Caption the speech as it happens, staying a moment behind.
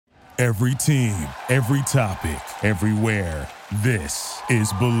Every team, every topic, everywhere. This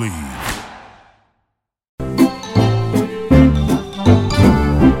is Believe.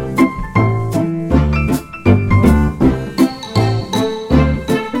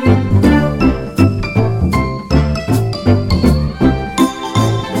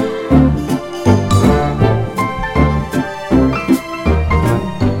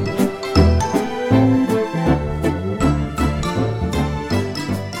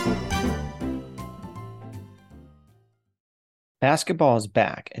 Basketball is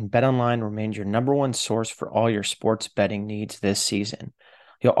back, and BetOnline remains your number one source for all your sports betting needs this season.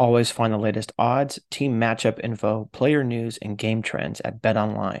 You'll always find the latest odds, team matchup info, player news, and game trends at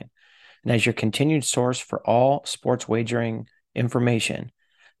BetOnline. And as your continued source for all sports wagering information,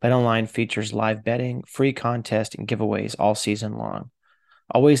 BetOnline features live betting, free contests, and giveaways all season long.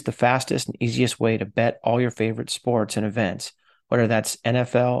 Always the fastest and easiest way to bet all your favorite sports and events, whether that's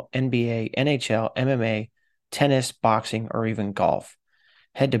NFL, NBA, NHL, MMA, tennis, boxing, or even golf.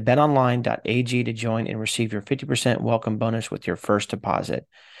 Head to betonline.ag to join and receive your 50% welcome bonus with your first deposit.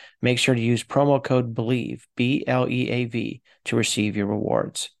 Make sure to use promo code BELIEVE, BLEAV, to receive your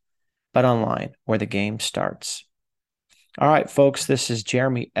rewards. BetOnline, where the game starts. All right, folks, this is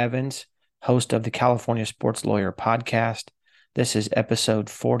Jeremy Evans, host of the California Sports Lawyer podcast. This is episode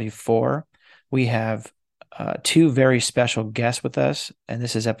 44. We have two very special guests with us, and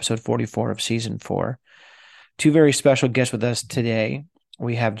this is episode 44 of season 4. Two very special guests with us today.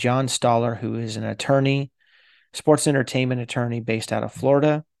 We have John Stoller, who is an attorney, sports entertainment attorney based out of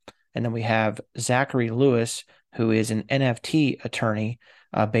Florida. And then we have Zachary Lewis, who is an NFT attorney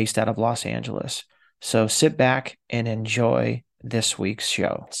based out of Los Angeles. So sit back and enjoy this week's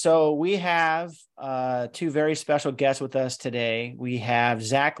show. So we have two very special guests with us today. We have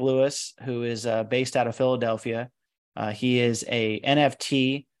Zach Lewis, who is based out of Philadelphia. He is a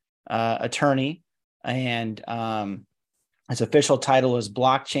NFT attorney. And his official title is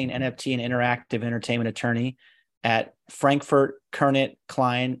Blockchain, NFT, and Interactive Entertainment Attorney at Frankfurt, Kernet,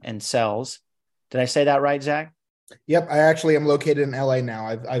 Klein, and Sells. Did I say that right, Zach? Yep, I actually am located in LA now.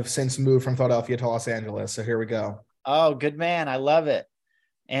 I've since moved from Philadelphia to Los Angeles, so here we go. Oh, good man! I love it.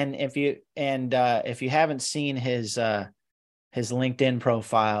 And if you haven't seen his LinkedIn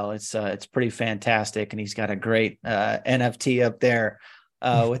profile, it's pretty fantastic, and he's got a great NFT up there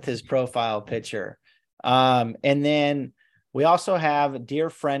with his profile picture. And then we also have a dear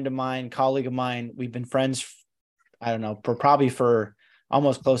friend of mine, colleague of mine. We've been friends, I don't know, probably for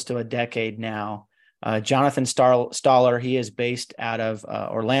almost close to a decade now. Jonathan Stoller. He is based out of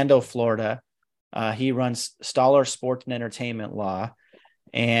Orlando, Florida. He runs Stoller Sports and Entertainment Law,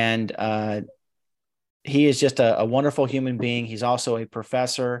 and he is just a wonderful human being. He's also a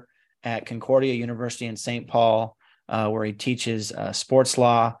professor at Concordia University in St. Paul, where he teaches sports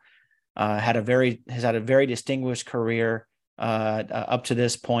law. Has had a very distinguished career up to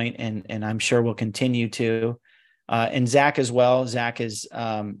this point, and I'm sure will continue to. And Zach as well. Zach is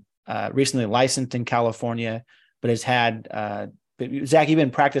recently licensed in California, but has had Zach, you've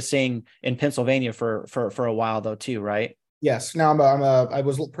been practicing in Pennsylvania for a while though too, right? Yes. Now I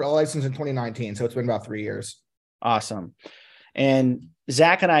was licensed in 2019, so it's been about 3 years. Awesome. And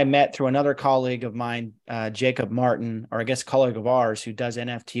Zach and I met through another colleague of mine, Jacob Martin, or I guess colleague of ours, who does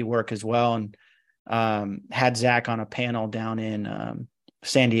NFT work as well, and had Zach on a panel down in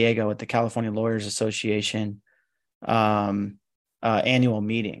San Diego at the California Lawyers Association annual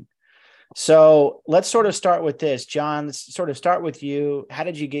meeting. So let's sort of start with this. John, let's sort of start with you. How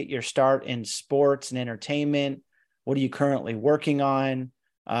did you get your start in sports and entertainment? What are you currently working on?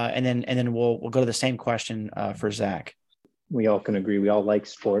 And then we'll go to the same question for Zach. We all can agree. We all like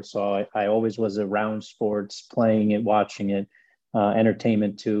sports. So I always was around sports, playing it, watching it,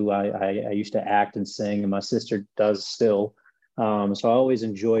 entertainment too. I used to act and sing, and my sister does still. So I always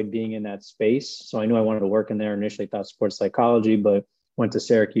enjoyed being in that space. So I knew I wanted to work in there. Initially thought sports psychology, but went to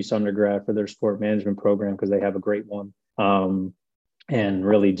Syracuse undergrad for their sport management program because they have a great one. And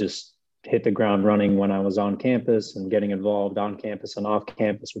really just hit the ground running when I was on campus and getting involved on campus and off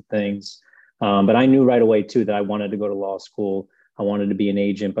campus with things. But I knew right away, too, that I wanted to go to law school. I wanted to be an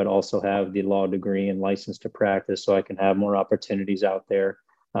agent, but also have the law degree and license to practice so I can have more opportunities out there.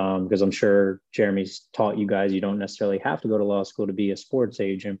 Because I'm sure Jeremy's taught you guys, you don't necessarily have to go to law school to be a sports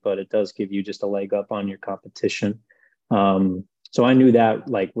agent, but it does give you just a leg up on your competition. So I knew that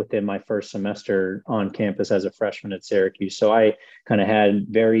like within my first semester on campus as a freshman at Syracuse. So I kind of had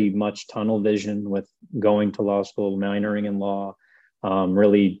very much tunnel vision with going to law school, minoring in law,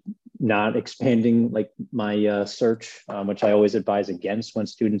 really not expanding like my search, which I always advise against when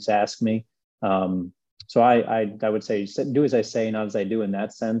students ask me. So I would say do as I say, not as I do in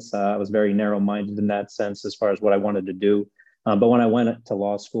that sense. I was very narrow-minded in that sense as far as what I wanted to do. But when I went to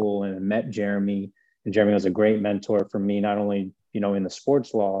law school and met Jeremy, and Jeremy was a great mentor for me, not only, in the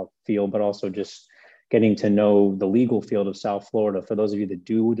sports law field, but also just getting to know the legal field of South Florida. For those of you that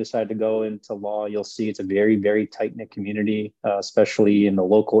do decide to go into law, you'll see it's a very, very tight-knit community, especially in the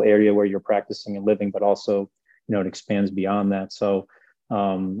local area where you're practicing and living, but also, it expands beyond that. So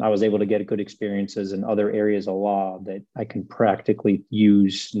I was able to get good experiences in other areas of law that I can practically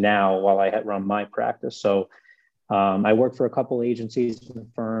use now while I run my practice. So I worked for a couple agencies and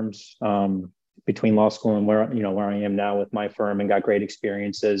firms between law school and where I am now with my firm, and got great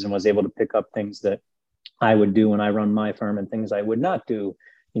experiences and was able to pick up things that I would do when I run my firm and things I would not do,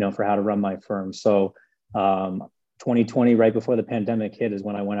 for how to run my firm. So 2020, right before the pandemic hit, is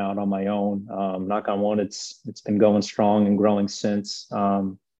when I went out on my own. Knock on wood, it's been going strong and growing since.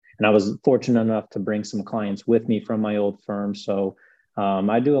 And I was fortunate enough to bring some clients with me from my old firm. So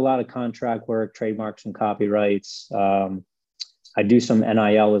I do a lot of contract work, trademarks and copyrights. I do some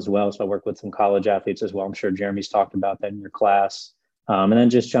NIL as well. So I work with some college athletes as well. I'm sure Jeremy's talked about that in your class. And then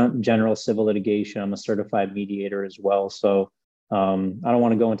just general civil litigation. I'm a certified mediator as well. So I don't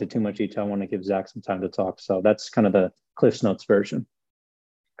want to go into too much detail. I want to give Zach some time to talk. So that's kind of the Cliff's Notes version.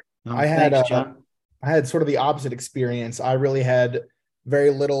 I had sort of the opposite experience. I really had very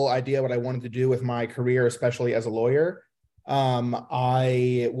little idea what I wanted to do with my career, especially as a lawyer.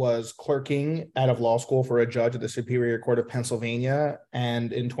 I was clerking out of law school for a judge at the Superior Court of Pennsylvania.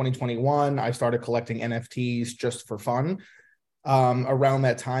 And in 2021, I started collecting NFTs just for fun. Around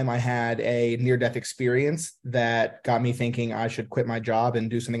that time, I had a near-death experience that got me thinking I should quit my job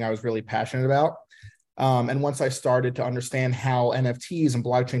and do something I was really passionate about. And once I started to understand how NFTs and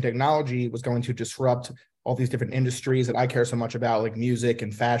blockchain technology was going to disrupt all these different industries that I care so much about, like music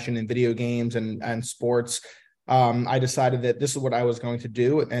and fashion and video games and sports, I decided that this is what I was going to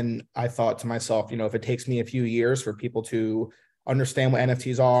do. And I thought to myself, if it takes me a few years for people to understand what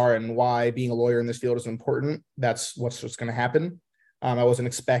NFTs are and why being a lawyer in this field is important, that's what's just going to happen. I wasn't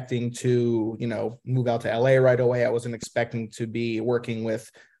expecting to, move out to LA right away. I wasn't expecting to be working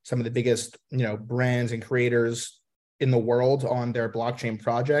with some of the biggest, brands and creators in the world on their blockchain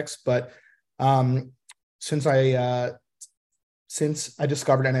projects. But since I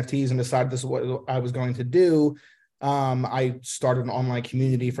discovered NFTs and decided this is what I was going to do, I started an online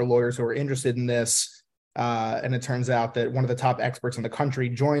community for lawyers who are interested in this. And it turns out that one of the top experts in the country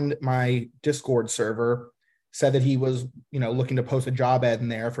joined my Discord server, said that he was, looking to post a job ad in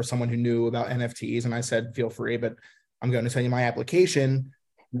there for someone who knew about NFTs. And I said, feel free, but I'm going to send you my application.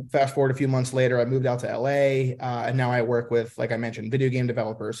 Fast forward a few months later, I moved out to LA. And now I work with, like I mentioned, video game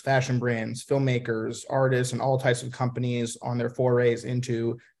developers, fashion brands, filmmakers, artists, and all types of companies on their forays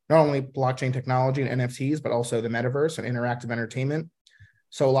into not only blockchain technology and NFTs, but also the metaverse and interactive entertainment.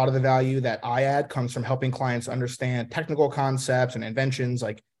 So a lot of the value that I add comes from helping clients understand technical concepts and inventions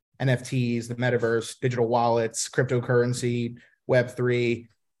like NFTs, the metaverse, digital wallets, cryptocurrency, Web3.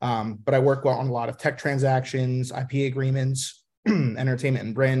 But I work on a lot of tech transactions, IP agreements, entertainment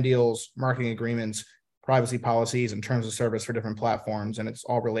and brand deals, marketing agreements, privacy policies, and terms of service for different platforms. And it's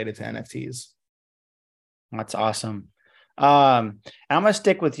all related to NFTs. That's awesome. I'm going to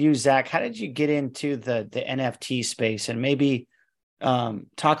stick with you, Zach. How did you get into the NFT space, and maybe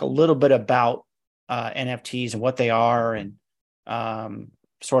talk a little bit about NFTs and what they are, and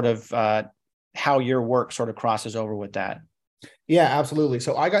sort of how your work sort of crosses over with that? Yeah, absolutely.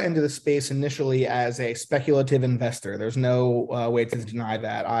 So I got into the space initially as a speculative investor. There's no way to deny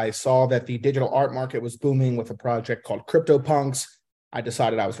that. I saw that the digital art market was booming with a project called CryptoPunks. I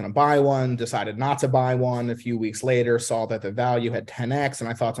decided I was going to buy one, decided not to buy one. A few weeks later, saw that the value had 10x, and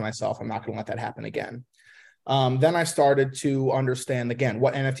I thought to myself, I'm not going to let that happen again. Then I started to understand, again,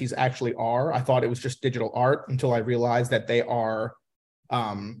 what NFTs actually are. I thought it was just digital art until I realized that they are,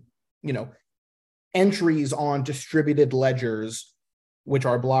 entries on distributed ledgers, which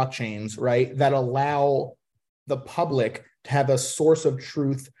are blockchains, right, that allow the public to have a source of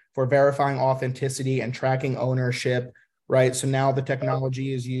truth for verifying authenticity and tracking ownership, right? So now the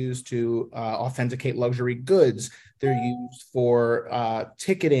technology is used to authenticate luxury goods. They're used for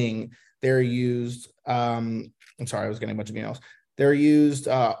ticketing. They're used, I'm sorry, I was getting a bunch of emails. They're used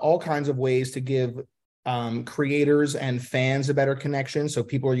all kinds of ways to give creators and fans a better connection. So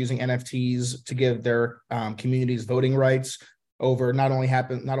people are using NFTs to give their communities voting rights over not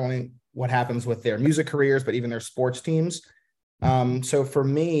only what happens with their music careers, but even their sports teams. So for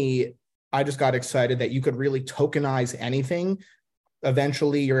me, I just got excited that you could really tokenize anything.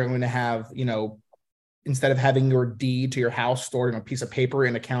 Eventually, you're going to have, instead of having your deed to your house stored in a piece of paper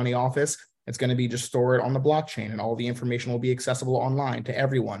in a county office, It's going to be just store it on the blockchain, and all the information will be accessible online to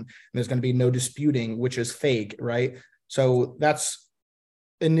everyone. And there's going to be no disputing which is fake, right? So that's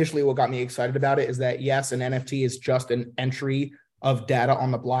initially what got me excited about it, is that yes, an NFT is just an entry of data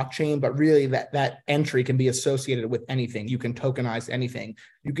on the blockchain, but really that entry can be associated with anything. You can tokenize anything.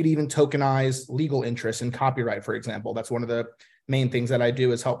 You could even tokenize legal interests in copyright, for example. That's one of the main things that I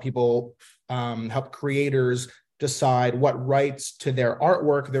do, is help people, help creators decide what rights to their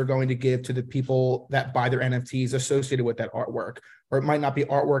artwork they're going to give to the people that buy their NFTs associated with that artwork. Or it might not be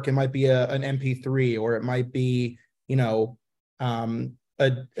artwork, it might be an MP3, or it might be,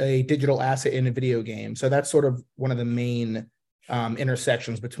 a digital asset in a video game. So that's sort of one of the main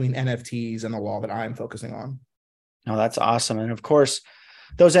intersections between NFTs and the law that I'm focusing on. Oh, that's awesome. And of course,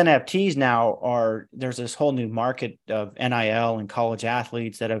 those NFTs now there's this whole new market of NIL and college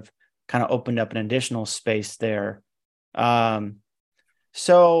athletes that have kind of opened up an additional space there. So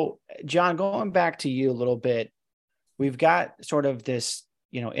John, going back to you a little bit, we've got sort of this,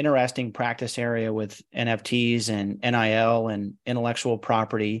 interesting practice area with NFTs and NIL and intellectual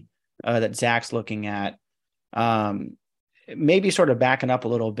property that Zach's looking at. Maybe sort of backing up a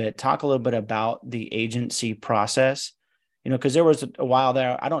little bit, talk a little bit about the agency process, because there was a while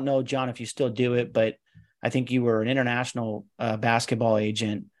there, I don't know, John, if you still do it, but I think you were an international basketball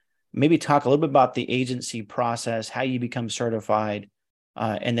agent. Maybe talk a little bit about the agency process, how you become certified,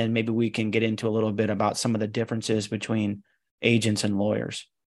 and then maybe we can get into a little bit about some of the differences between agents and lawyers.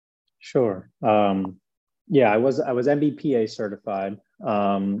 Sure. I was MBPA certified.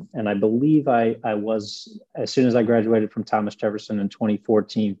 And I believe I was, as soon as I graduated from Thomas Jefferson in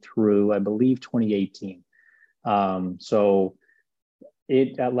 2014 through, I believe, 2018. So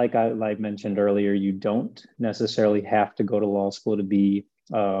it, like I mentioned earlier, you don't necessarily have to go to law school to be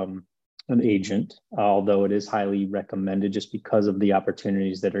an agent, although it is highly recommended just because of the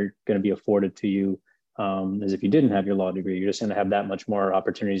opportunities that are going to be afforded to you. As if you didn't have your law degree, you're just going to have that much more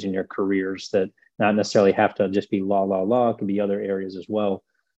opportunities in your careers that not necessarily have to just be law. It could be other areas as well.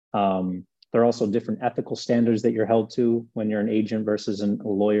 There are also different ethical standards that you're held to when you're an agent versus a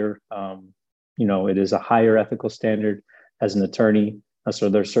lawyer. It is a higher ethical standard as an attorney. So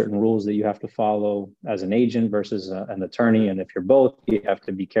there's certain rules that you have to follow as an agent versus an attorney. And if you're both, you have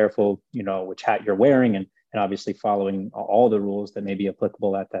to be careful, which hat you're wearing, and obviously following all the rules that may be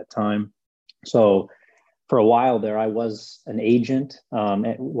applicable at that time. So for a while there, I was an agent,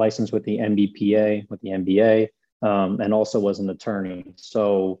 licensed with the MBPA, with the MBA, and also was an attorney.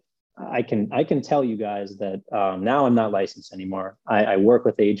 So I can tell you guys that now I'm not licensed anymore. I work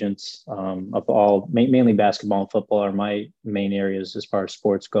with agents of all, mainly basketball and football are my main areas as far as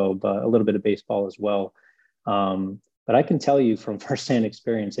sports go, but a little bit of baseball as well. But I can tell you from firsthand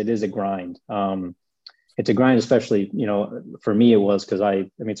experience, it is a grind. It's a grind, especially, for me, it was because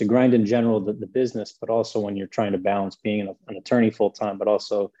it's a grind in general, the business, but also when you're trying to balance being an attorney full time, but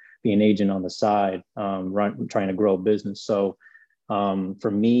also being an agent on the side, trying to grow a business. So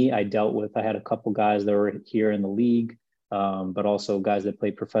for me, I had a couple guys that were here in the league, but also guys that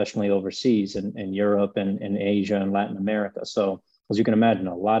played professionally overseas in Europe and Asia and Latin America. So as you can imagine,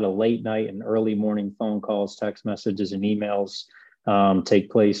 a lot of late night and early morning phone calls, text messages, and emails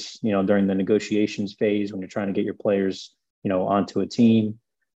take place, during the negotiations phase when you're trying to get your players, onto a team.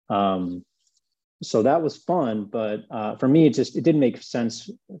 So that was fun, but for me, it didn't make sense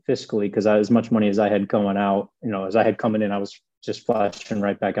fiscally because as much money as I had going out, as I had coming in, I was just flashing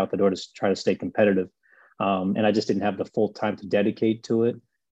right back out the door to try to stay competitive. And I just didn't have the full time to dedicate to it.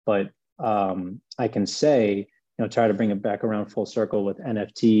 But I can say, try to bring it back around full circle with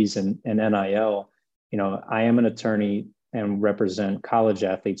NFTs and NIL. I am an attorney and represent college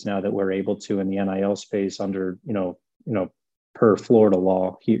athletes now that we're able to in the NIL space under, per Florida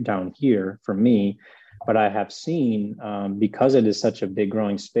law down here for me. But I have seen, because it is such a big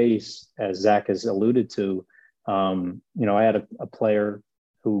growing space, as Zach has alluded to, I had a player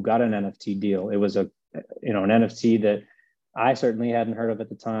who got an NFT deal. It was an NFT that I certainly hadn't heard of at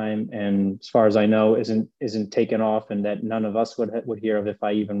the time. And as far as I know, isn't taken off, and that none of us would hear of if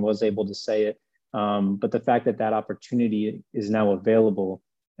I even was able to say it. But the fact that opportunity is now available,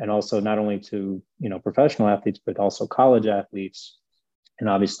 and also not only to, professional athletes, but also college athletes. And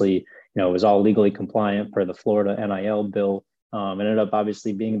obviously, it was all legally compliant per the Florida NIL bill. Ended up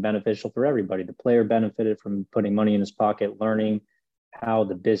obviously being beneficial for everybody. The player benefited from putting money in his pocket, learning how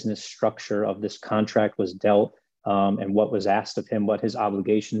the business structure of this contract was dealt, and what was asked of him, what his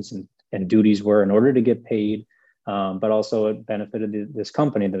obligations and duties were in order to get paid. But also it benefited this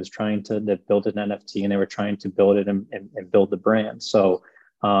company that built an NFT, and they were trying to build it and build the brand. So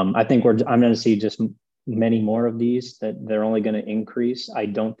I think I'm going to see just many more of these, that they're only going to increase. I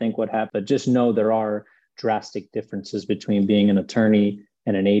don't think what happened, but just know there are drastic differences between being an attorney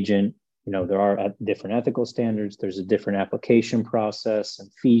and an agent. You know, there are different ethical standards. There's a different application process and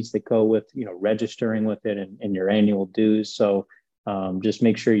fees that go with, you know, registering with it and your annual dues. So just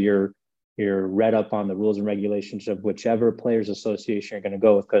make sure you're read up on the rules and regulations of whichever players association you're going to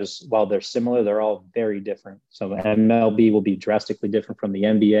go with, because while they're similar, they're all very different. So MLB will be drastically different from the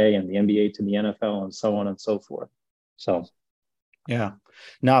NBA, and the NBA to the NFL, and so on and so forth. So yeah,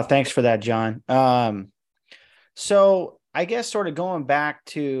 no, thanks for that, John. So I guess sort of going back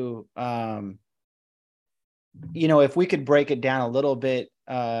to, you know, if we could break it down a little bit,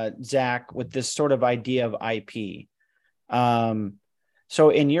 Zach, with this sort of idea of IP. So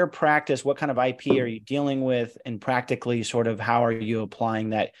in your practice, what kind of IP are you dealing with, and practically sort of how are you applying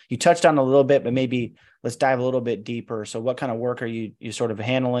that? You touched on a little bit, but maybe let's dive a little bit deeper. So what kind of work are you sort of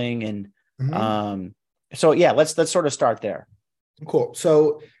handling? And so, yeah, let's sort of start there. Cool.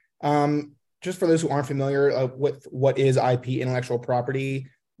 So just for those who aren't familiar with what is IP, intellectual property,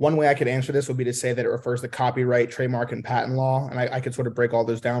 one way I could answer this would be to say that it refers to copyright, trademark, and patent law. And I could sort of break all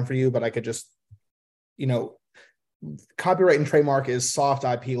those down for you, but I could just, you know, copyright and trademark is soft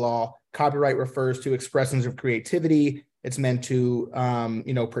IP law. Copyright refers to expressions of creativity. It's meant to,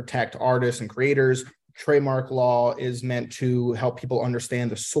 you know, protect artists and creators. Trademark law is meant to help people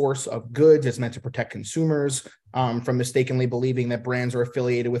understand the source of goods. It's meant to protect consumers from mistakenly believing that brands are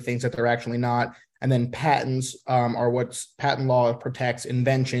affiliated with things that they're actually not. And then patents are what's patent law protects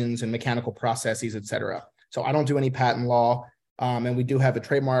inventions and mechanical processes, et cetera. So I don't do any patent law, and we do have a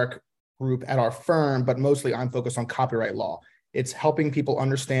trademark group at our firm, but mostly I'm focused on copyright law. It's helping people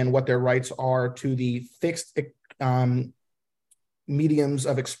understand what their rights are to the fixed mediums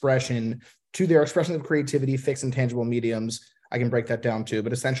of expression, to their expression of creativity, fixed and tangible mediums. I can break that down too,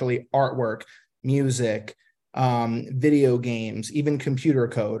 but essentially artwork, music, video games, even computer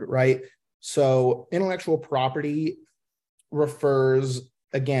code, right? So intellectual property refers,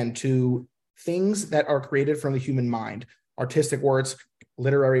 again, to things that are created from the human mind, artistic works,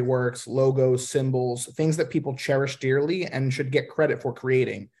 literary works, logos, symbols, things that people cherish dearly and should get credit for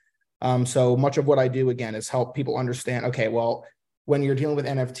creating. So much of what I do, again, is help people understand, okay, well, when you're dealing with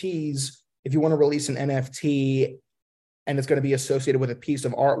NFTs, if you want to release an NFT and it's going to be associated with a piece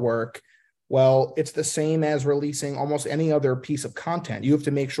of artwork, well, it's the same as releasing almost any other piece of content. You have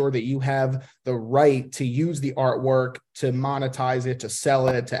to make sure that you have the right to use the artwork, to monetize it, to sell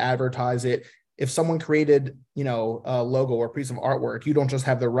it, to advertise it. If someone created, you know, a logo or a piece of artwork, you don't just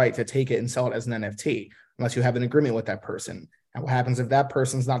have the right to take it and sell it as an NFT unless you have an agreement with that person. And what happens if that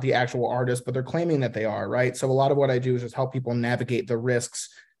person's not the actual artist, but they're claiming that they are, right? So a lot of what I do is just help people navigate the risks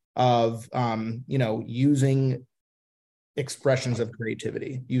of, you know, using expressions of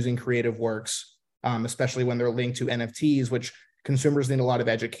creativity, using creative works, especially when they're linked to NFTs, which consumers need a lot of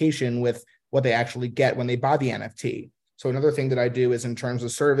education with what they actually get when they buy the NFT. So another thing that I do is in terms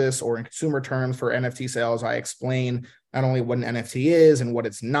of service or in consumer terms for NFT sales, I explain not only what an NFT is and what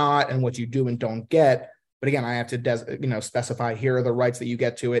it's not and what you do and don't get, but again, I have to specify here are the rights that you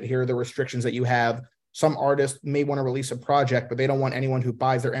get to it. Here are the restrictions that you have. Some artists may want to release a project, but they don't want anyone who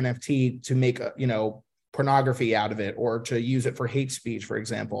buys their NFT to make pornography out of it or to use it for hate speech, for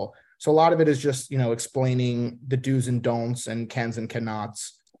example. So a lot of it is just, explaining the do's and don'ts and cans and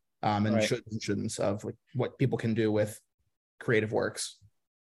cannots and right. shoulds and shouldn'ts of like what people can do with creative works.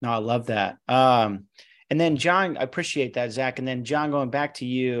 No, I love that. And then John, I appreciate that, Zach. And then John, going back to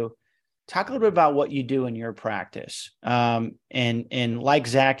you, talk a little bit about what you do in your practice. And like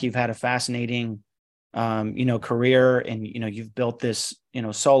Zach, you've had a fascinating, career, and, you've built this,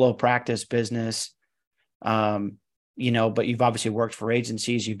 solo practice business, but you've obviously worked for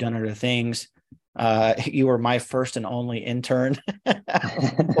agencies, you've done other things. You were my first and only intern.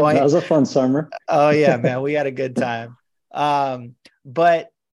 That was a fun summer. Oh yeah, man. We had a good time. And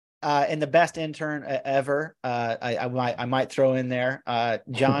the best intern ever, I might throw in there.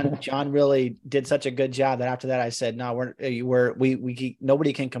 John really did such a good job that after that I said, no, we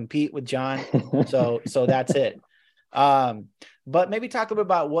nobody can compete with John. So that's it. But maybe talk a little bit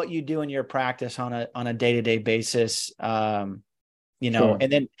about what you do in your practice on a day-to-day basis. Sure.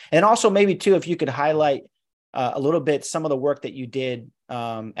 and also maybe too, if you could highlight a little bit some of the work that you did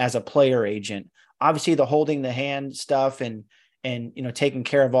as a player agent. Obviously the holding the hand stuff and taking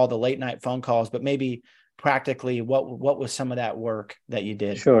care of all the late night phone calls, but maybe practically what was some of that work that you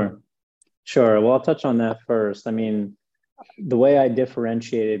did? Sure. Well, I'll touch on that first. I mean, the way I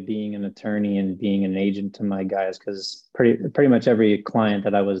differentiated being an attorney and being an agent to my guys, because pretty much every client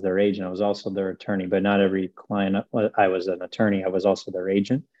that I was their agent, I was also their attorney, but not every client I was an attorney, I was also their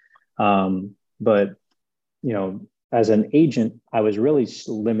agent. But as an agent, I was really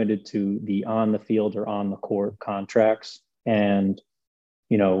limited to the on the field or on the court contracts, and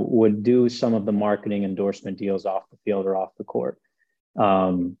would do some of the marketing endorsement deals off the field or off the court.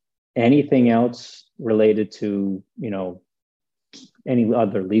 Anything else related to any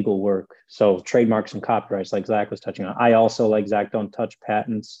other legal work, so trademarks and copyrights, like Zach was touching on. I also, like Zach, don't touch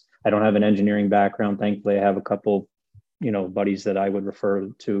patents. I don't have an engineering background. Thankfully, I have a couple buddies that I would refer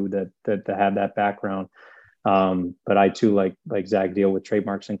to that have that background. But I too, like Zach, deal with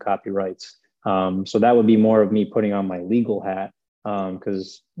trademarks and copyrights. So that would be more of me putting on my legal hat,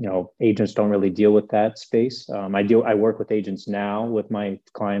 because agents don't really deal with that space. I work with agents now with my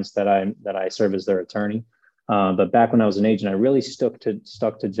clients that I serve as their attorney. But back when I was an agent, I really stuck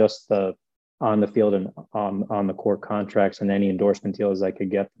to just the on the field and on the court contracts and any endorsement deals I could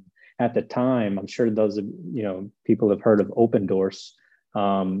get. At the time, I'm sure those people have heard of Opendorse.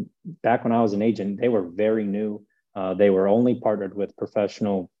 Back when I was an agent, they were very new. They were only partnered with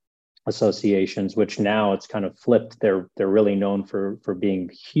professional associations, which now it's kind of flipped. They're really known for being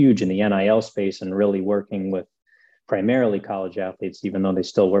huge in the NIL space and really working with primarily college athletes, even though they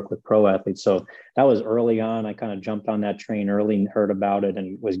still work with pro athletes. So that was early on. I kind of jumped on that train early and heard about it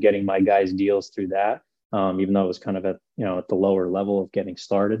and was getting my guys deals through that, even though it was kind of at the lower level of getting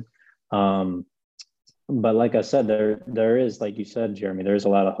started. But like I said, there is, like you said, Jeremy, there's a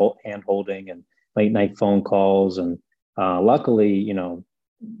lot of hand holding and late night phone calls. And luckily,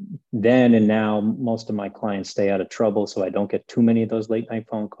 then and now, most of my clients stay out of trouble, so I don't get too many of those late night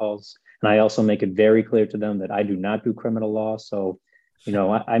phone calls. And I also make it very clear to them that I do not do criminal law. So,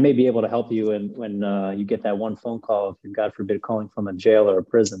 I may be able to help you when you get that one phone call, if you're, God forbid, calling from a jail or a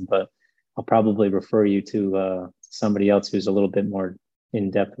prison, but I'll probably refer you to somebody else who's a little bit more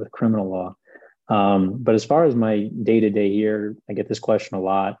in depth with criminal law. But as far as my day-to-day here, I get this question a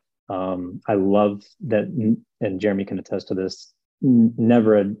lot. I love that, and Jeremy can attest to this,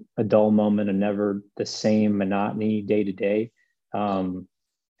 never a dull moment and never the same monotony day to day.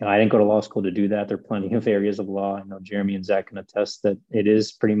 And I didn't go to law school to do that. There are plenty of areas of law. I know Jeremy and Zach can attest that it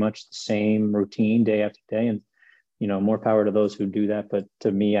is pretty much the same routine day after day. And, more power to those who do that. But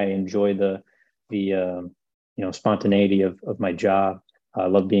to me, I enjoy the spontaneity of my job. I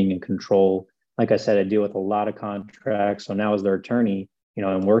love being in control. Like I said, I deal with a lot of contracts. So now as their attorney,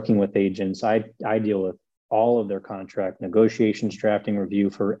 and working with agents, I deal with all of their contract negotiations, drafting, review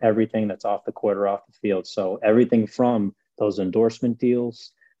for everything that's off the court or off the field. So everything from those endorsement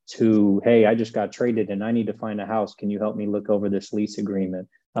deals to, hey, I just got traded and I need to find a house. Can you help me look over this lease agreement?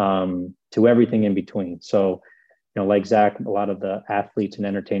 To everything in between. So, like Zach, a lot of the athletes and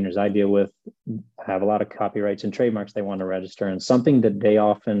entertainers I deal with have a lot of copyrights and trademarks they want to register. And something that they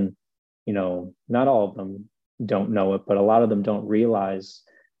often, not all of them don't know it, but a lot of them don't realize,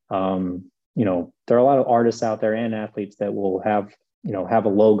 there are a lot of artists out there and athletes that will have a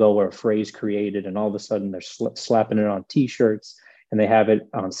logo or a phrase created, and all of a sudden they're slapping it on t-shirts and they have it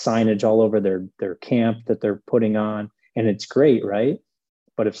on signage all over their camp that they're putting on. And it's great, right?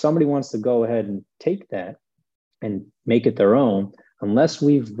 But if somebody wants to go ahead and take that and make it their own, unless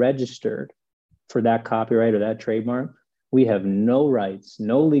we've registered for that copyright or that trademark, we have no rights,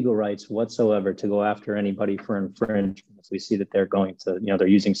 no legal rights whatsoever to go after anybody for infringement if we see that they're going to, they're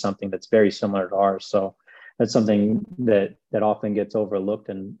using something that's very similar to ours. So that's something that often gets overlooked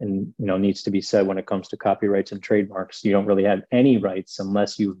and needs to be said when it comes to copyrights and trademarks. You don't really have any rights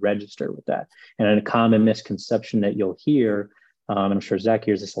unless you register with that. And a common misconception that you'll hear, I'm sure Zach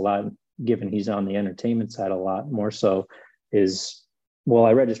hears this a lot, given he's on the entertainment side a lot more so, is, well,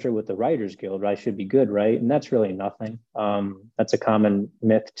 I registered with the Writers Guild, I should be good, right? And that's really nothing. That's a common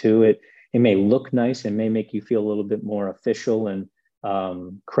myth too. It may look nice and may make you feel a little bit more official and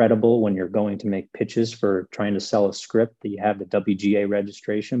credible when you're going to make pitches for trying to sell a script that you have the WGA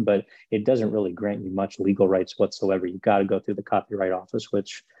registration, but it doesn't really grant you much legal rights whatsoever. You've got to go through the Copyright Office,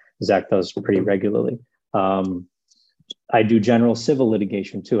 which Zach does pretty regularly. I do general civil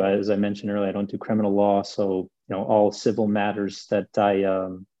litigation too. As I mentioned earlier, I don't do criminal law. So, all civil matters that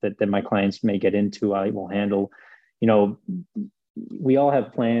that my clients may get into, I will handle. We all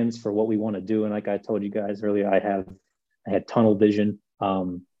have plans for what we want to do. And like I told you guys earlier, I had tunnel vision.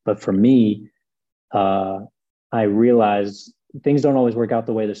 But for me, I realized things don't always work out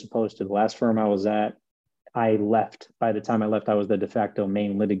the way they're supposed to. The last firm I was at, I left. By the time I left, I was the de facto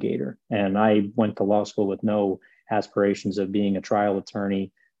main litigator. And I went to law school with no aspirations of being a trial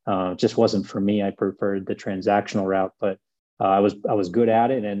attorney. It just wasn't for me. I preferred the transactional route, but I was good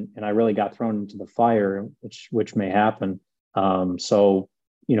at it, and I really got thrown into the fire, which may happen. So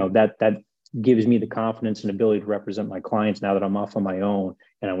that gives me the confidence and ability to represent my clients now that I'm off on my own.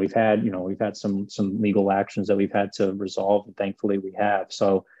 And we've had some legal actions that we've had to resolve, and thankfully we have.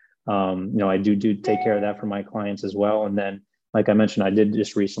 So, I do take care of that for my clients as well. And then, like I mentioned, I did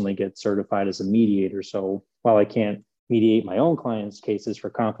just recently get certified as a mediator. So while I can't mediate my own clients' cases for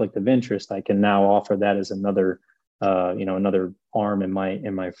conflict of interest, I can now offer that as another arm in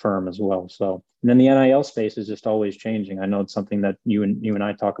my firm as well. So, and then the NIL space is just always changing. I know it's something that you and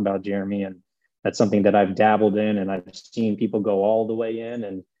I talk about, Jeremy, and that's something that I've dabbled in, and I've seen people go all the way in,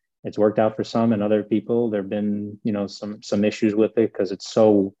 and it's worked out for some, and other people there've been some issues with it because it's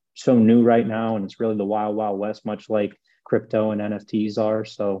so new right now, and it's really the wild west, much like crypto and NFTs are.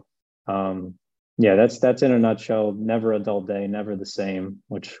 So that's in a nutshell. Never a dull day, never the same,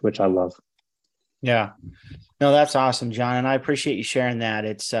 which I love. Yeah, no, that's awesome, John. And I appreciate you sharing that.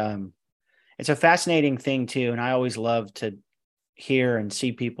 It's a fascinating thing too. And I always love to hear and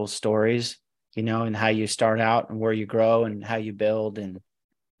see people's stories, and how you start out and where you grow and how you build. And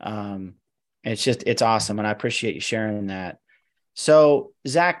it's awesome. And I appreciate you sharing that. So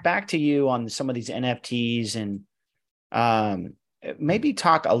Zach, back to you on some of these NFTs, and maybe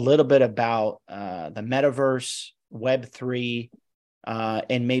talk a little bit about the metaverse, Web3,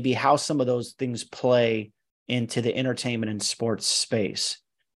 and maybe how some of those things play into the entertainment and sports space.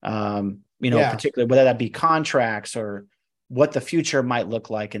 Particularly whether that be contracts or what the future might look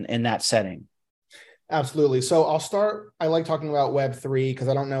like in that setting. Absolutely. So I'll start. I like talking about Web3 because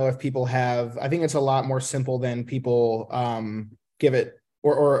I don't know if people I think it's a lot more simple than people give it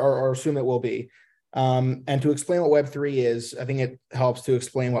or assume it will be. And to explain what Web3 is, I think it helps to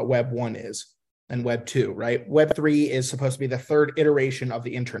explain what Web 1 is and Web 2, right? Web 3 is supposed to be the third iteration of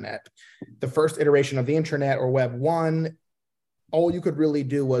the internet. The first iteration of the internet, or Web 1, all you could really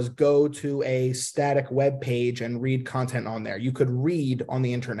do was go to a static web page and read content on there. You could read on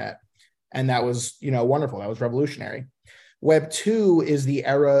the internet. And that was, wonderful. That was revolutionary. Web 2 is the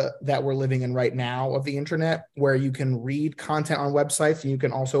era that we're living in right now of the internet, where you can read content on websites and you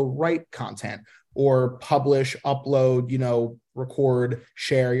can also write content or publish, upload, record,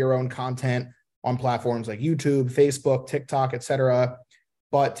 share your own content on platforms like YouTube, Facebook, TikTok, etc.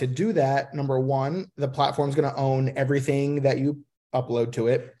 But to do that, number one, the platform is going to own everything that you upload to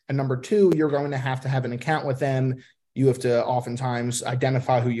it. And number two, you're going to have an account with them. You have to oftentimes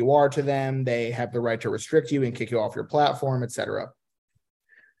identify who you are to them. They have the right to restrict you and kick you off your platform, etc.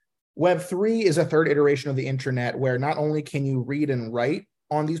 Web 3 is a third iteration of the internet where not only can you read and write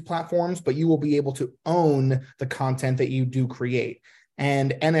on these platforms, but you will be able to own the content that you do create.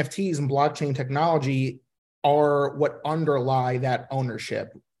 And NFTs and blockchain technology are what underlie that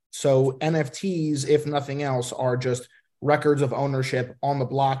ownership. So NFTs, if nothing else, are just records of ownership on the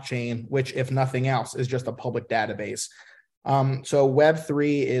blockchain, which, if nothing else, is just a public database. So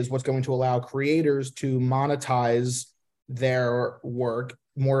Web3 is what's going to allow creators to monetize their work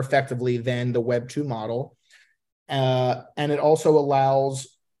more effectively than the Web 2 model. And it also allows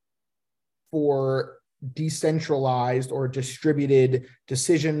for decentralized or distributed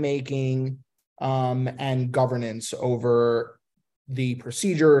decision-making and governance over the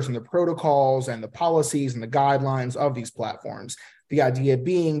procedures and the protocols and the policies and the guidelines of these platforms. The idea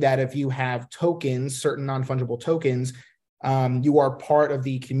being that if you have tokens, certain non-fungible tokens, you are part of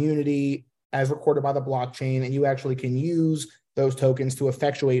the community as recorded by the blockchain, and you actually can use those tokens to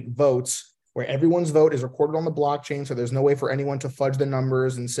effectuate votes where everyone's vote is recorded on the blockchain. So there's no way for anyone to fudge the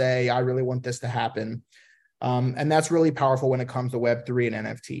numbers and say, I really want this to happen. And that's really powerful when it comes to Web3 and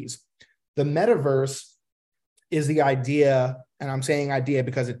NFTs. The metaverse is the idea, and I'm saying idea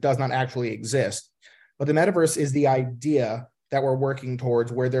because it does not actually exist, but the metaverse is the idea that we're working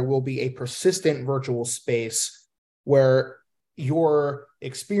towards, where there will be a persistent virtual space where your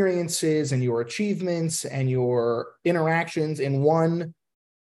experiences and your achievements and your interactions in one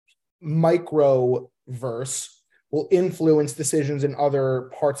microverse will influence decisions in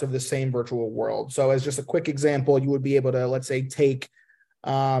other parts of the same virtual world. So as just a quick example, you would be able to, let's say, take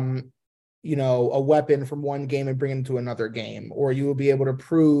a weapon from one game and bring it into another game, or you will be able to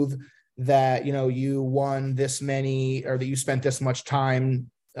prove that, you won this many, or that you spent this much time,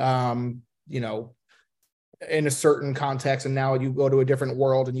 in a certain context. And now you go to a different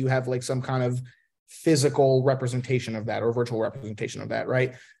world and you have like some kind of physical representation of that or virtual representation of that.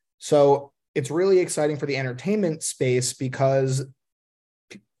 Right. So it's really exciting for the entertainment space because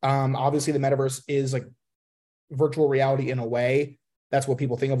obviously the metaverse is like virtual reality in a way. That's what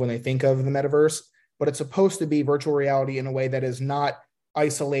people think of when they think of the metaverse, but it's supposed to be virtual reality in a way that is not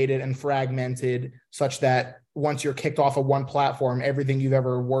isolated and fragmented, such that once you're kicked off of one platform, everything you've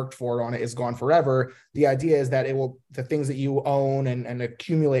ever worked for on it is gone forever. The idea is that the things that you own and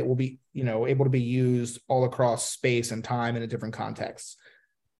accumulate will be, able to be used all across space and time in a different context.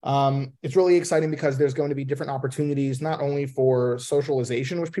 It's really exciting because there's going to be different opportunities, not only for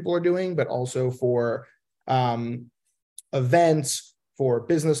socialization, which people are doing, but also for events, for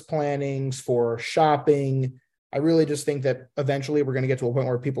business plannings, for shopping. I really just think that eventually we're going to get to a point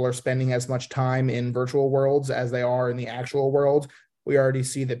where people are spending as much time in virtual worlds as they are in the actual world. We already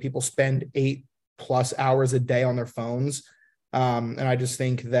see that people spend 8+ hours a day on their phones. And I just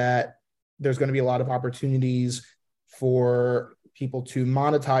think that there's going to be a lot of opportunities for people to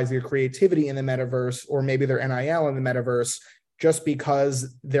monetize their creativity in the metaverse, or maybe their NIL in the metaverse, just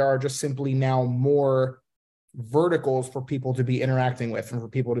because there are just simply now more verticals for people to be interacting with and for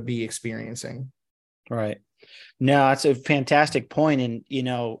people to be experiencing. Right. No, that's a fantastic point. And,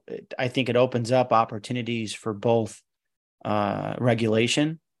 I think it opens up opportunities for both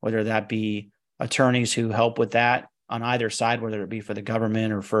regulation, whether that be attorneys who help with that on either side, whether it be for the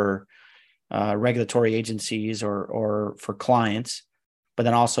government or for regulatory agencies or for clients, but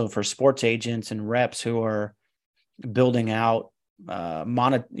then also for sports agents and reps who are building out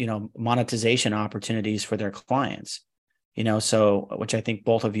monetization opportunities for their clients, so which I think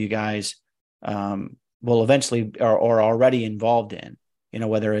both of you guys will eventually or already involved in,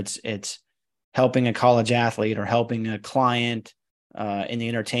 whether it's helping a college athlete or helping a client in the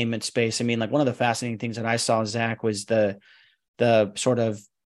entertainment space. I mean, like one of the fascinating things that I saw, Zach, was the sort of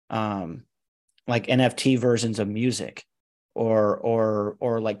like NFT versions of music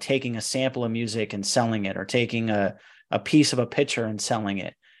or like taking a sample of music and selling it, or taking a piece of a picture and selling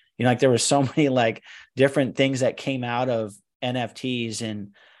it. Like there were so many like different things that came out of NFTs, and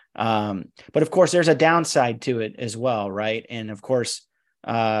but of course there's a downside to it as well, right? And of course,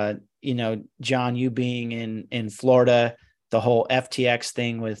 John, you being in Florida, the whole FTX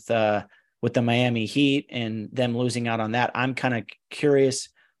thing with the Miami Heat and them losing out on that, I'm kind of curious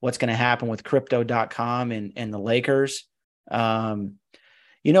what's going to happen with crypto.com and the Lakers. So I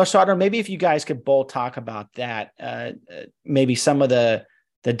don't know, maybe if you guys could both talk about that, maybe some of the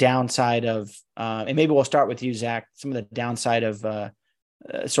downside of, and maybe we'll start with you, Zach, some of the downside of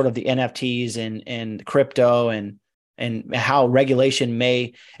sort of the NFTs and crypto and how regulation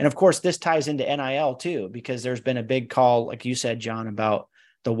may, and of course this ties into NIL too, because there's been a big call, like you said, John, about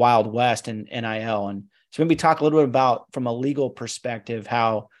the Wild West and NIL. And so maybe talk a little bit about, from a legal perspective,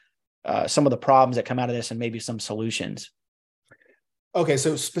 how some of the problems that come out of this and maybe some solutions. Okay,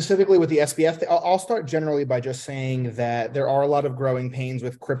 so specifically with the SBF, I'll start generally by just saying that there are a lot of growing pains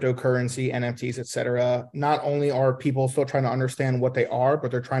with cryptocurrency, NFTs, et cetera. Not only are people still trying to understand what they are,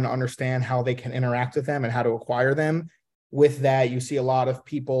 but they're trying to understand how they can interact with them and how to acquire them. With that, you see a lot of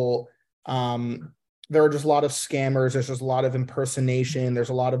people, there are just a lot of scammers. There's just a lot of impersonation. There's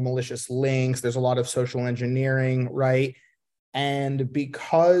a lot of malicious links. There's a lot of social engineering, right? And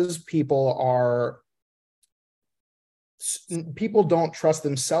because people don't trust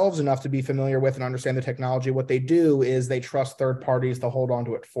themselves enough to be familiar with and understand the technology, what they do is they trust third parties to hold on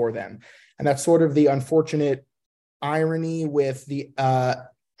to it for them. And that's sort of the unfortunate irony with the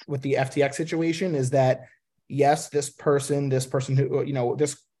FTX situation, is that, yes, this person who,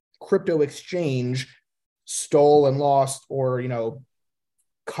 this crypto exchange stole and lost, or,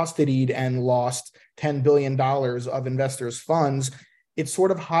 custodied and lost $10 billion of investors' funds. It sort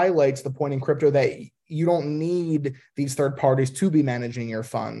of highlights the point in crypto that you don't need these third parties to be managing your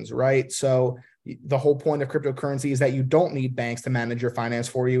funds, right? So the whole point of cryptocurrency is that you don't need banks to manage your finance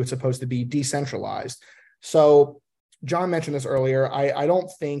for you. It's supposed to be decentralized. So John mentioned this earlier. I don't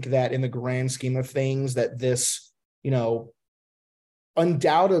think that in the grand scheme of things that this,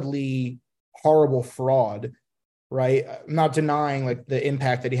 undoubtedly horrible fraud, right? I'm not denying like the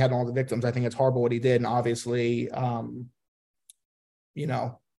impact that he had on all the victims. I think it's horrible what he did. And obviously,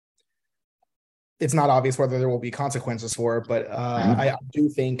 it's not obvious whether there will be consequences for it, but I do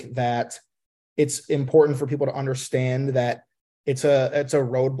think that it's important for people to understand that it's a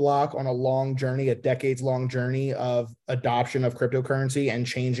roadblock on a long journey, a decades-long journey of adoption of cryptocurrency and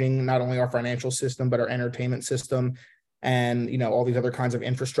changing not only our financial system, but our entertainment system and, all these other kinds of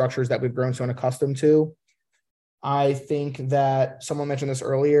infrastructures that we've grown so accustomed to. I think that someone mentioned this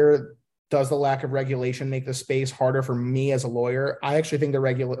earlier. Does the lack of regulation make the space harder for me as a lawyer? I actually think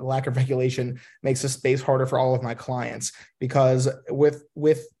the lack of regulation makes the space harder for all of my clients, because with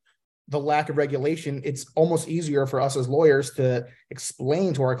the lack of regulation, it's almost easier for us as lawyers to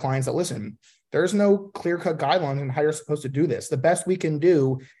explain to our clients that, listen, there's no clear-cut guidelines on how you're supposed to do this. The best we can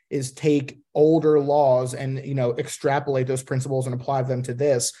do is take older laws and, extrapolate those principles and apply them to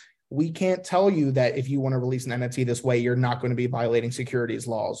this. We can't tell you that if you want to release an NFT this way, you're not going to be violating securities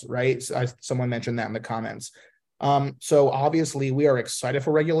laws, right? Someone mentioned that in the comments. So obviously we are excited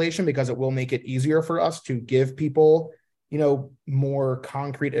for regulation because it will make it easier for us to give people, more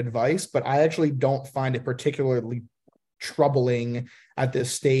concrete advice, but I actually don't find it particularly troubling at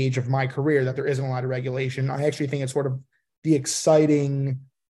this stage of my career that there isn't a lot of regulation. I actually think it's sort of the exciting,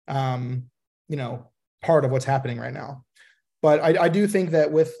 part of what's happening right now. But I do think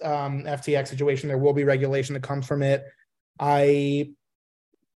that with FTX situation, there will be regulation that comes from it. I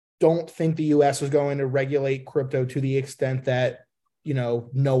don't think the U.S. is going to regulate crypto to the extent that, no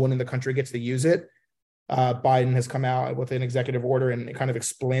one in the country gets to use it. Biden has come out with an executive order and kind of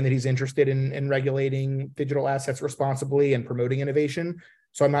explained that he's interested in regulating digital assets responsibly and promoting innovation.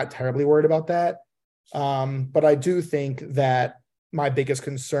 So I'm not terribly worried about that. But I do think that my biggest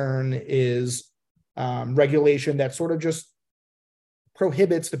concern is regulation that sort of just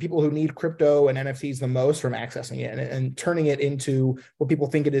prohibits the people who need crypto and NFTs the most from accessing it and turning it into what people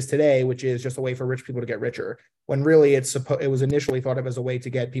think it is today, which is just a way for rich people to get richer, when really it was initially thought of as a way to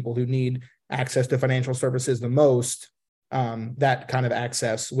get people who need access to financial services the most, that kind of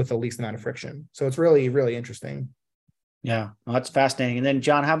access with the least amount of friction. So it's really, really interesting. Yeah, well, that's fascinating. And then,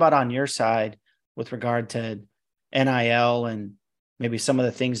 John, how about on your side with regard to NIL and maybe some of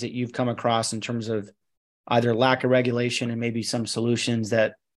the things that you've come across in terms of either lack of regulation and maybe some solutions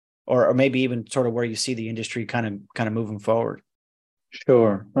that, or maybe even sort of where you see the industry kind of moving forward?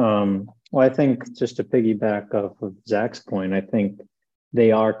 Sure. Well, I think just to piggyback off of Zach's point, I think they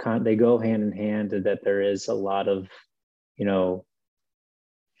go hand in hand, that there is a lot of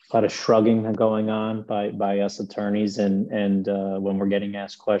shrugging going on by us attorneys, and when we're getting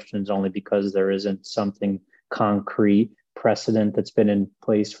asked questions only because there isn't something concrete precedent that's been in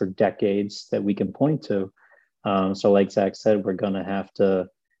place for decades that we can point to. So like Zach said, we're going to have to,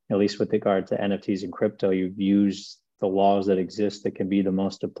 at least with regard to NFTs and crypto, you use the laws that exist that can be the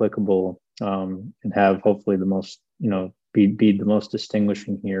most applicable, and have hopefully the most, be the most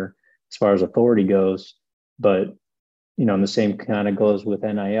distinguishing here as far as authority goes. But, and the same kind of goes with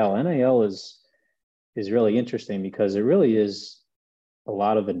NIL. NIL is really interesting because it really is a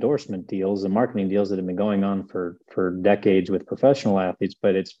lot of endorsement deals and marketing deals that have been going on for decades with professional athletes,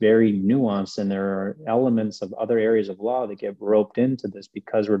 but it's very nuanced, and there are elements of other areas of law that get roped into this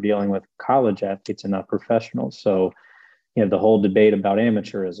because we're dealing with college athletes and not professionals. So, the whole debate about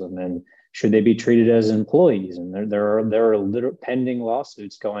amateurism and should they be treated as employees, and there are pending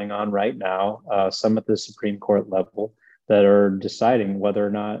lawsuits going on right now, some at the Supreme Court level, that are deciding whether or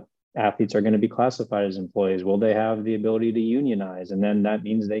not athletes are going to be classified as employees. Will they have the ability to unionize? And then that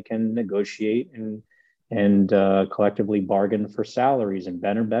means they can negotiate and collectively bargain for salaries and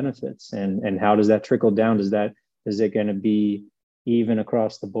better benefits. And how does that trickle down? Is it going to be even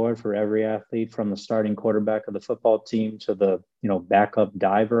across the board for every athlete, from the starting quarterback of the football team to the backup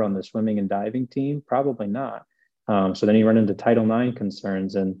diver on the swimming and diving team? Probably not. So then you run into Title IX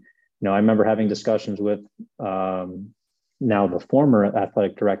concerns. And I remember having discussions with now the former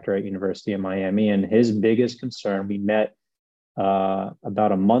athletic director at University of Miami, and his biggest concern, we met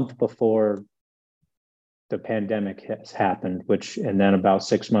about a month before the pandemic has happened, and then about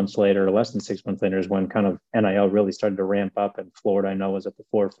 6 months later, or less than 6 months later, is when kind of NIL really started to ramp up, and Florida, I know, was at the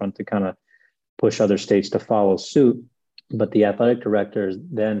forefront to kind of push other states to follow suit. But the athletic director,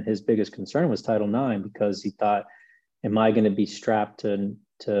 then his biggest concern was Title IX, because he thought, am I going to be strapped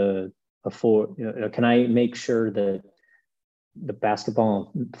to afford, can I make sure that the basketball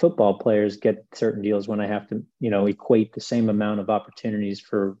and football players get certain deals when I have to, equate the same amount of opportunities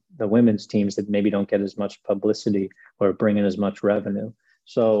for the women's teams that maybe don't get as much publicity or bring in as much revenue.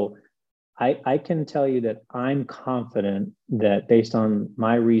 So I can tell you that I'm confident that, based on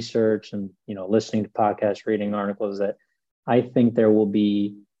my research and, listening to podcasts, reading articles, that I think there will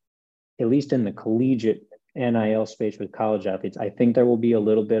be, at least in the collegiate NIL space with college athletes, I think there will be a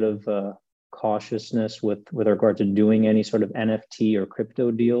little bit of cautiousness with regard to doing any sort of NFT or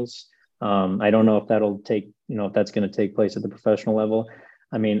crypto deals. I don't know if that'll take, if that's going to take place at the professional level.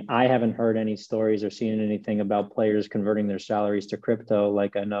 I mean, I haven't heard any stories or seen anything about players converting their salaries to crypto,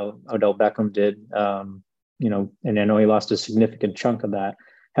 like I know Odell Beckham did, and I know he lost a significant chunk of that.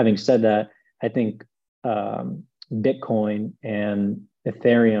 Having said that, I think Bitcoin and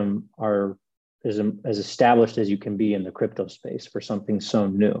Ethereum are as established as you can be in the crypto space for something so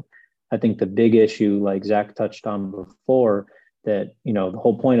new. I think the big issue, like Zach touched on before, that, you know, the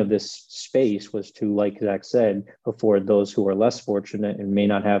whole point of this space was to, like Zach said, afford those who are less fortunate and may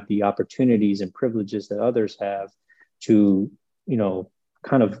not have the opportunities and privileges that others have to, you know,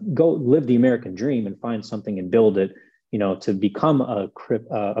 kind of go live the American dream and find something and build it, you know, to become a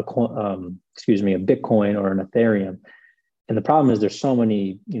Bitcoin or an Ethereum. And the problem is there's so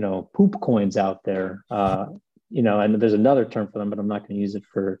many, you know, poop coins out there, you know, and there's another term for them, but I'm not going to use it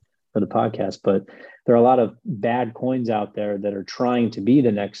for the podcast. But there are a lot of bad coins out there that are trying to be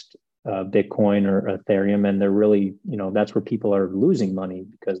the next Bitcoin or Ethereum. And they're really, you know, that's where people are losing money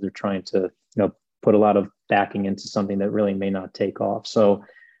because they're trying to, you know, put a lot of backing into something that really may not take off. So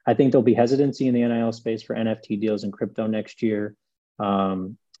I think there'll be hesitancy in the NIL space for NFT deals in crypto next year.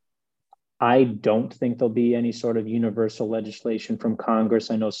 I don't think there'll be any sort of universal legislation from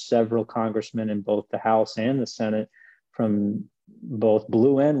Congress. I know several congressmen in both the House and the Senate from both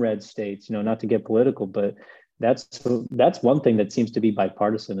blue and red states, you know, not to get political, but that's one thing that seems to be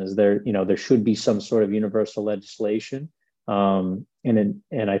bipartisan is there, you know, there should be some sort of universal legislation. And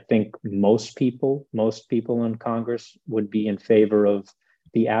I think most people in Congress would be in favor of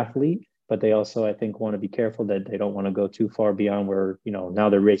the athlete, but they also, I think, want to be careful that they don't want to go too far beyond where, you know, now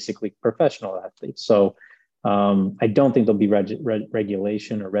they're basically professional athletes. So I don't think there'll be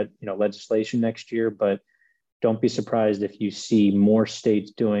regulation or legislation next year, but don't be surprised if you see more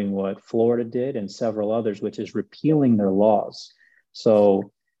states doing what Florida did and several others, which is repealing their laws.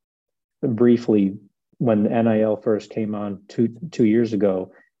 So briefly, when the NIL first came on two years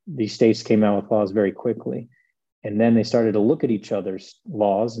ago, these states came out with laws very quickly. And then they started to look at each other's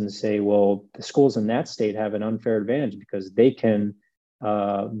laws and say, well, the schools in that state have an unfair advantage because they can,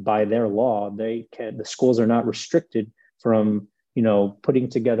 by their law, the schools are not restricted from, you know, putting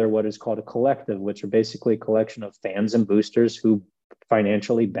together what is called a collective, which are basically a collection of fans and boosters who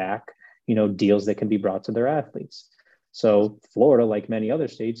financially back, you know, deals that can be brought to their athletes. So Florida, like many other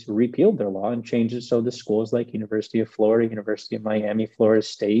states, repealed their law and changed it so the schools like University of Florida, University of Miami, Florida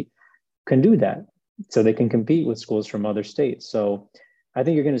State can do that. So they can compete with schools from other states. So I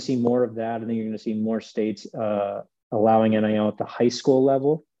think you're going to see more of that. I think you're going to see more states allowing NIL at the high school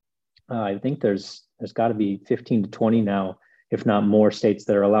level. I think there's got to be 15 to 20 now, if not more, states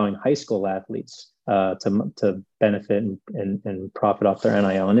that are allowing high school athletes to benefit and profit off their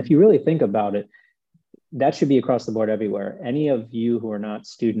NIL. And if you really think about it, that should be across the board everywhere. Any of you who are not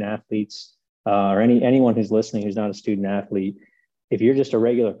student athletes or anyone who's listening who's not a student athlete, if you're just a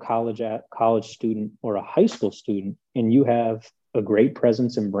regular college student or a high school student and you have a great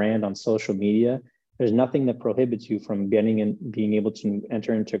presence and brand on social media, there's nothing that prohibits you from being able to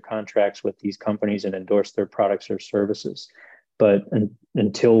enter into contracts with these companies and endorse their products or services. But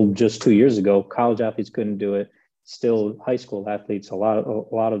until just 2 years ago, college athletes couldn't do it. Still, high school athletes, a lot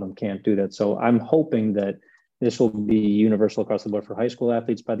of them can't do that. So I'm hoping that this will be universal across the board for high school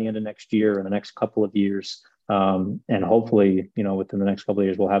athletes by the end of next year or the next couple of years. And hopefully, you know, within the next couple of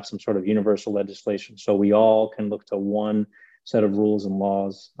years, we'll have some sort of universal legislation so we all can look to one set of rules and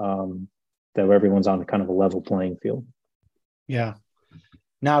laws that everyone's on kind of a level playing field. Yeah.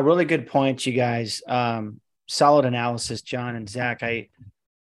 Now, really good points, you guys. Solid analysis, John and Zach. I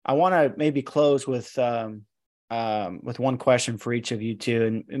want to maybe close with one question for each of you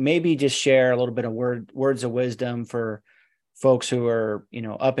two, and maybe just share a little bit of words of wisdom for folks who are, you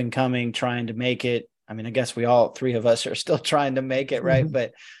know, up and coming, trying to make it. I mean, I guess three of us are still trying to make it, right? Mm-hmm.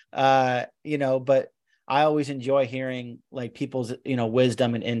 But, you know, but I always enjoy hearing like people's, you know,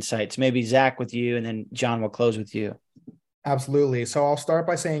 wisdom and insights. Maybe Zach with you, and then John will close with you. Absolutely. So I'll start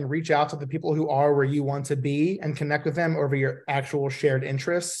by saying, reach out to the people who are where you want to be and connect with them over your actual shared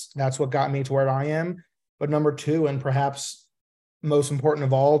interests. That's what got me to where I am. But number two, and perhaps most important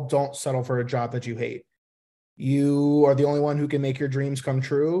of all, don't settle for a job that you hate. You are the only one who can make your dreams come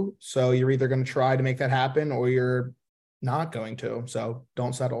true. So you're either going to try to make that happen or you're not going to. So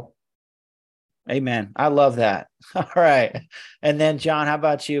don't settle. Amen. I love that. All right. And then John, how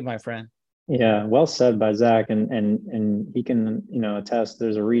about you, my friend? Yeah, well said by Zach, and he can, you know, attest.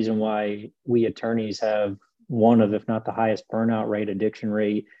 There's a reason why we attorneys have one of, if not the highest burnout rate, addiction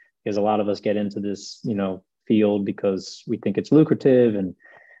rate, because a lot of us get into this, you know, field because we think it's lucrative, and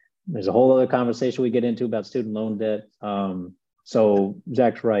there's a whole other conversation we get into about student loan debt. So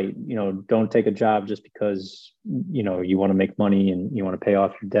Zach's right. You know, don't take a job just because, you know, you want to make money and you want to pay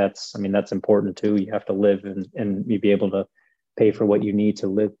off your debts. I mean, that's important too. You have to live and you be able to pay for what you need to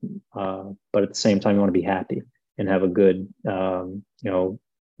live. But at the same time, you want to be happy and have a good, you know,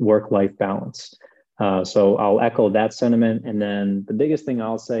 work-life balance. So I'll echo that sentiment. And then the biggest thing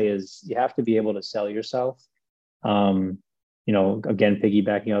I'll say is you have to be able to sell yourself. You know, again,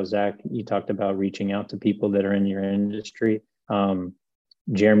 piggybacking off Zach, you talked about reaching out to people that are in your industry.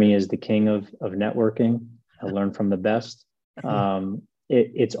 Jeremy is the king of networking. I learn from the best.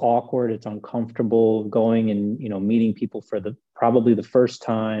 It's awkward. It's uncomfortable going and, meeting people for probably the first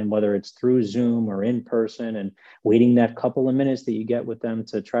time, whether it's through Zoom or in person, and waiting that couple of minutes that you get with them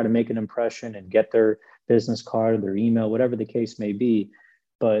to try to make an impression and get their business card, their email, whatever the case may be.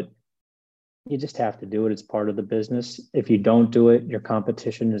 But you just have to do it. It's part of the business. If you don't do it, your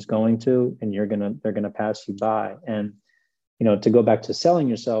competition is going to, and they're going to pass you by. And, to go back to selling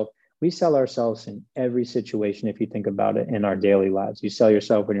yourself, we sell ourselves in every situation. If you think about it in our daily lives, you sell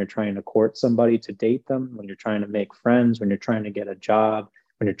yourself when you're trying to court somebody to date them, when you're trying to make friends, when you're trying to get a job,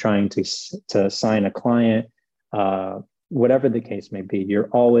 when you're trying to sign a client, whatever the case may be, you're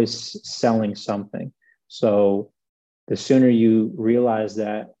always selling something. So the sooner you realize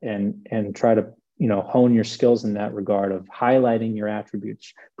that and try to, hone your skills in that regard of highlighting your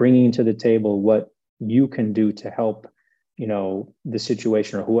attributes, bringing to the table what you can do to help, the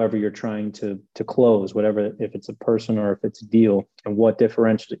situation or whoever you're trying to close, whatever, if it's a person or if it's a deal, and what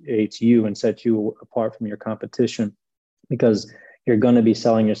differentiates you and sets you apart from your competition, because you're going to be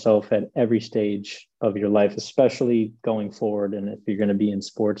selling yourself at every stage of your life, especially going forward. And if you're going to be in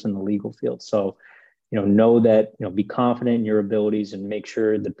sports in the legal field. So, know that, be confident in your abilities and make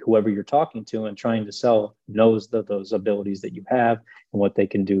sure that whoever you're talking to and trying to sell knows those abilities that you have and what they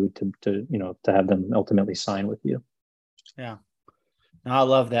can do to have them ultimately sign with you. Yeah. No, I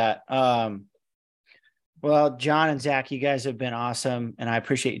love that. Well, John and Zach, you guys have been awesome, and I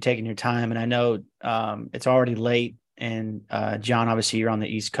appreciate you taking your time. And I know it's already late, and John, obviously you're on the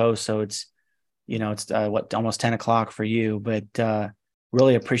East Coast, so it's almost 10 o'clock for you, but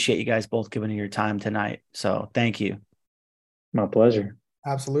really appreciate you guys both giving your time tonight. So thank you. My pleasure.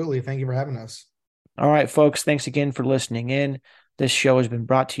 Absolutely. Thank you for having us. All right, folks. Thanks again for listening in. This show has been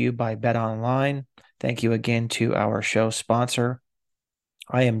brought to you by BetOnline. Thank you again to our show sponsor.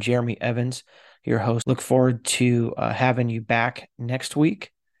 I am Jeremy Evans, your host. Look forward to having you back next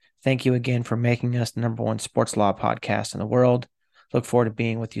week. Thank you again for making us the number one sports law podcast in the world. Look forward to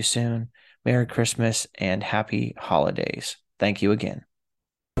being with you soon. Merry Christmas and happy holidays. Thank you again.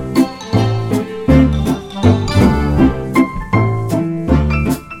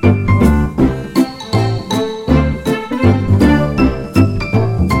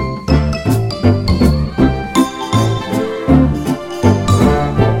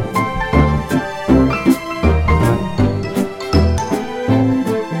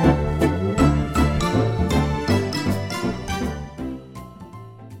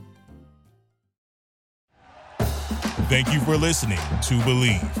 Thank you for listening to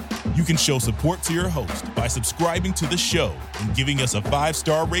Believe. You can show support to your host by subscribing to the show and giving us a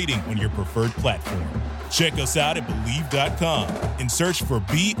 5-star rating on your preferred platform. Check us out at Believe.com and search for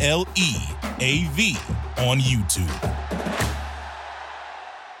BLEAV on YouTube.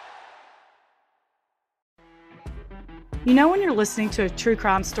 You know when you're listening to a true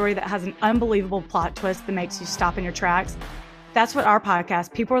crime story that has an unbelievable plot twist that makes you stop in your tracks? That's what our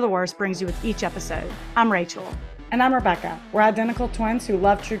podcast, People Are the Worst, brings you with each episode. I'm Rachel. And I'm Rebecca. We're identical twins who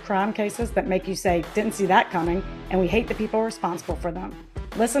love true crime cases that make you say, didn't see that coming, and we hate the people responsible for them.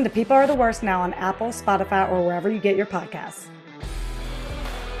 Listen to People Are the Worst now on Apple, Spotify, or wherever you get your podcasts.